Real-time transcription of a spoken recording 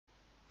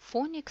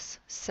Phonics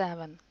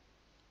 7.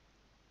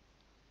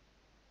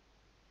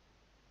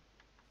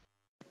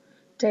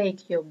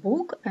 Take your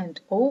book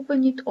and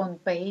open it on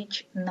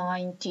page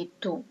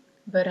 92.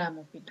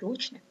 Беремо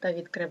підручник та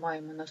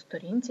відкриваємо на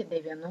сторінці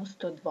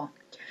 92.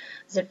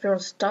 The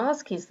first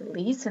task is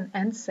listen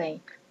and say.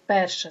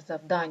 Перше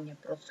завдання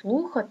 –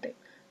 прослухати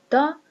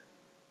та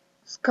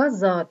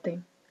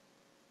сказати.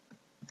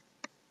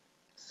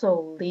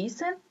 So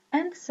listen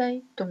and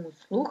say. Тому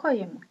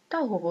слухаємо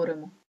та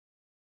говоримо.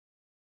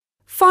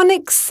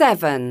 Phonics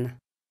 7.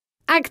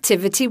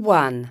 Activity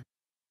 1.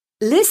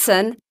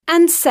 Listen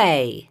and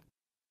say.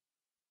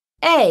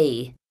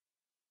 A.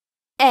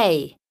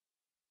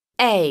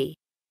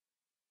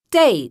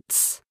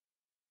 Dates.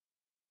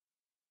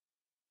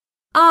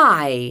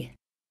 I.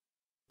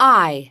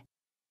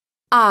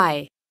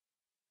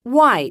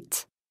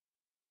 White.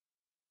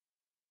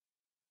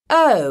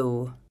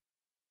 O.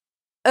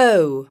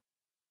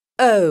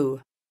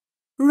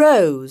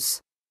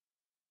 Rose.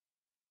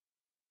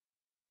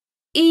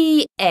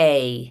 E.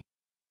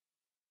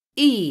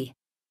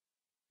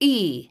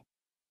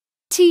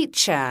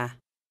 Teacher.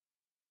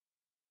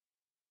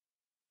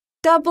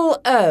 Double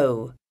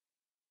O.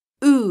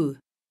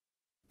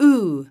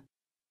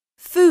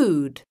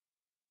 Food.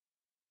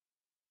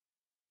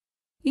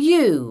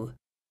 U.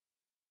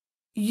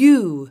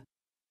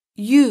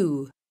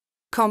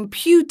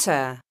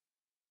 Computer.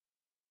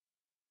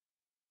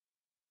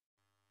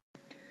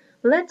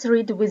 Let's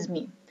read with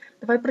me.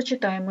 Давай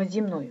прочитаємо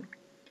зі мною.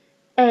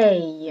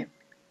 A.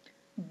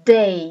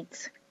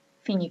 Dates.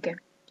 Фініки.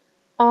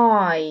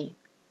 I.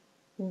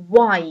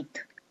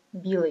 White.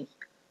 Білий.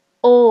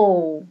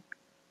 O.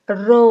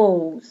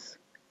 Rose.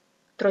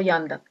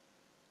 Троянда.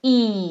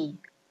 E.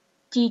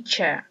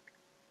 Teacher.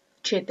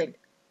 Вчитель.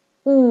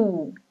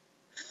 U.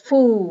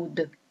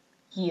 Food.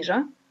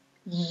 Їжа.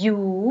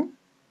 U.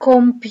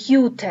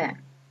 Computer.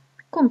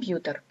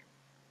 Комп'ютер.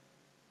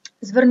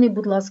 Зверни,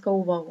 будь ласка,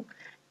 увагу.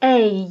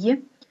 A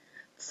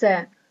 –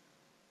 це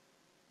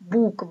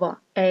буква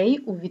A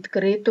у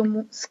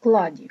відкритому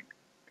складі.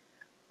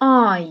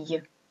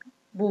 I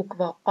 –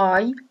 буква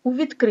I у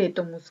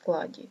відкритому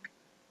складі.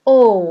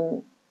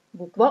 O –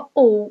 буква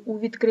O у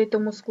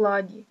відкритому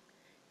складі.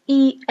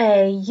 І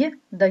A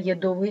дає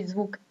довгий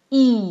звук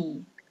E.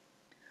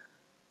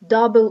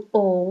 Double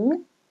O,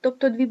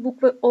 тобто дві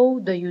букви O,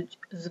 дають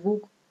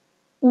звук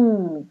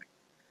U.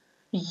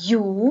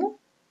 U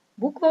 –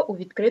 буква у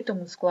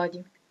відкритому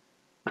складі.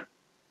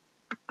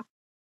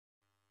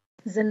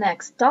 The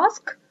next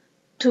task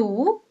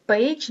 2,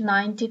 page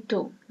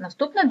 92.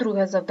 Наступне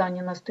друге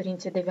завдання на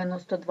сторінці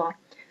 92.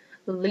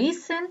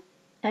 Listen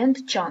and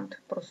chant.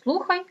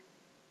 Прослухай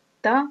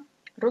та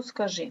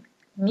розкажи.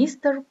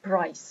 Mr.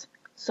 Price.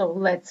 So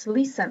let's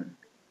listen.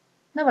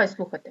 Давай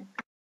слухати.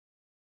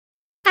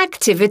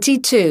 Activity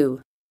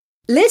 2.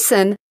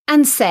 Listen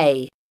and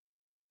say.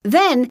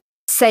 Then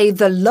say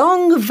the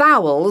long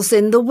vowels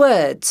in the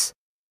words.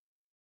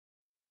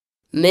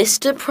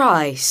 Mr.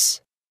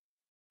 Price.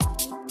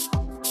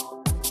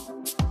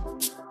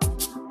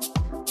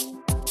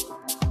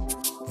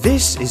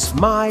 This is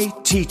my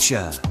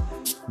teacher,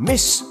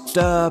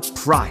 Mr.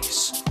 Price.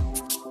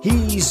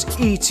 He's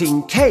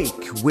eating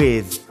cake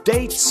with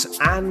dates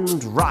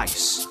and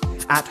rice.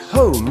 At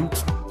home,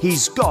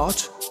 he's got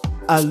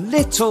a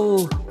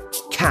little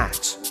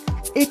cat.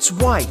 It's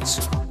white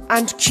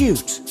and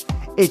cute.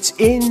 It's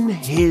in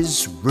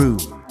his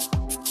room.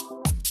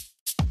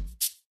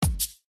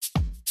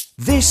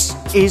 This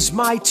is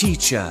my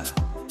teacher,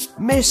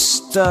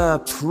 Mr.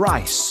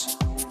 Price.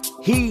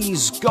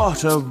 He's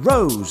got a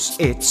rose,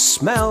 it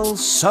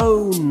smells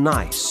so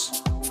nice.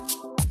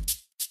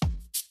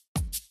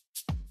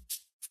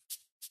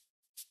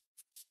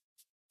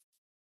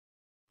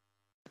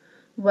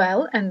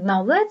 Well, and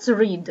now let's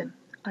read.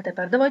 А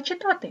тепер давай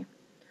читати.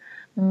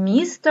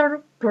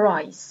 Mr.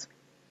 Price.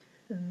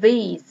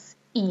 This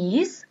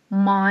is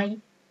my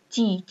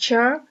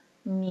teacher,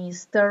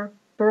 Mr.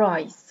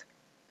 Price.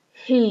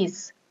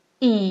 He's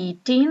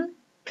eating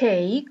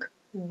cake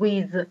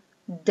with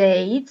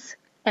dates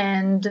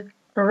and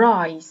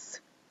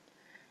rice.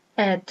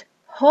 At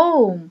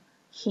home,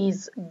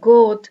 he's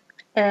got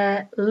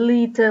a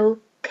little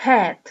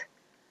cat.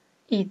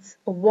 It's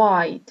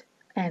white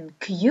and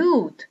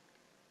cute.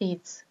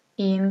 It's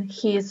in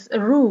his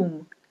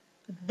room.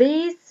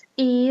 This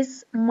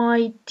is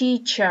my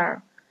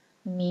teacher,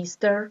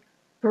 Mr.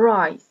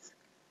 Price.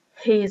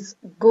 He's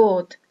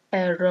got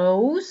a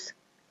rose.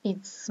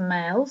 It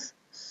smells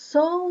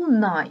so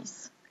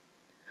nice.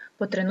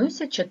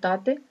 Потренуйся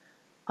читати,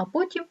 а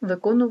потім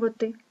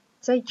виконувати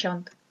цей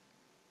чант.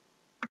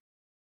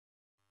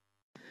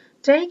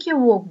 Take your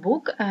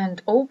workbook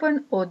and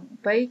open on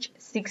page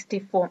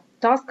 64.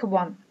 Task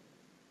 1.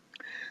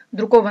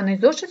 Друкований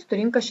зошит,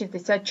 сторінка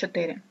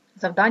 64.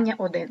 Завдання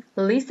 1.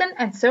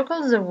 Listen and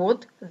circle the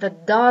word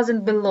that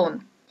doesn't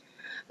belong.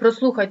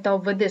 Прослухай та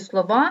обведи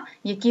слова,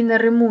 які не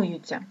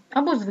римуються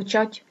або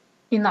звучать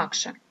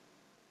інакше.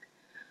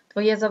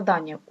 Твоє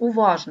завдання –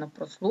 уважно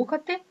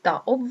прослухати та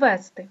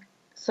обвести.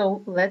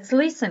 So, let's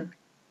listen.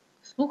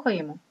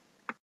 Слухаємо.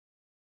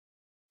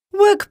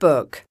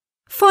 Workbook,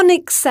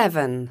 Phonics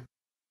 7.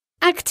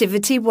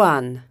 Activity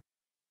 1.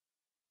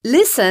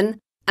 Listen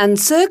and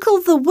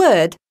circle the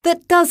word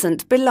that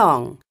doesn't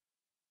belong.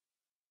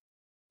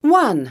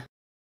 1.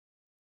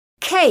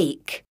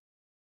 Cake,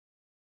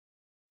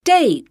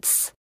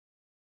 dates,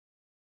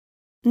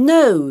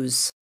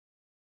 nose.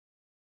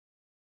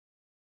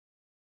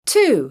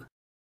 2.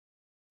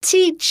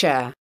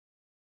 Teacher,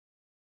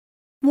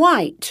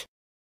 white,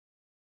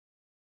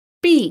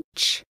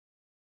 beach.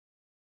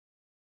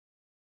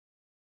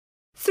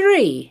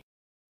 3.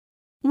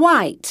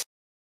 White,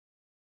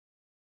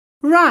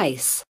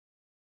 rice,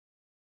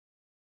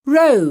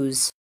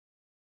 rose.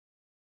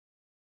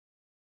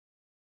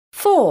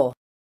 4.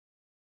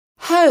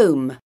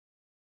 Home,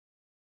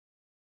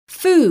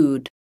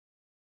 food,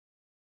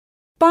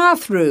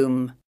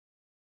 bathroom.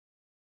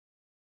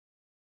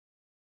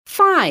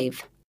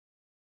 5.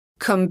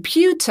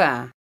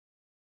 Computer,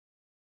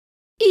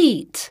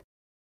 eat,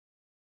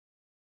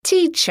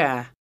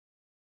 teacher.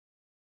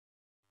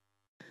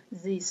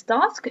 This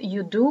task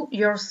you do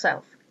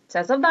yourself.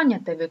 Це завдання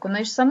ти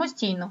виконаєш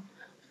самостійно.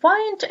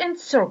 Find and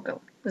circle.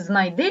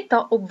 Знайди та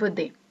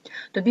обведи.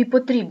 Тобі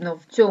потрібно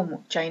в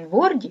цьому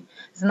чайнворді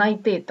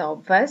знайти та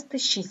обвести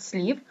 6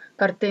 слів,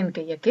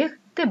 картинки яких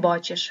ти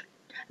бачиш.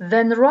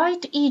 Then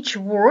write each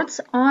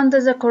words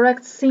under the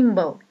correct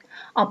symbol.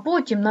 А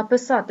потім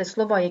написати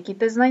слова, які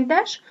ти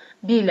знайдеш,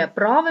 біля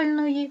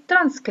правильної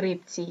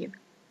транскрипції.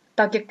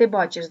 Так як ти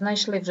бачиш,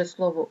 знайшли вже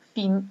слово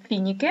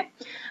фініки,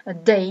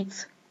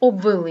 dates,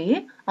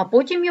 обвели, а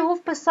потім його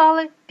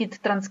вписали під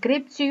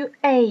транскрипцію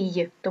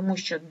A, тому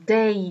що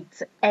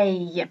dates,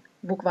 A.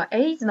 Буква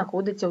A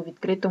знаходиться у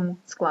відкритому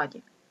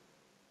складі.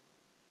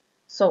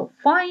 So,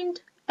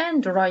 find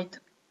and write.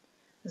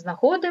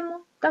 Знаходимо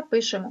та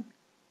пишемо.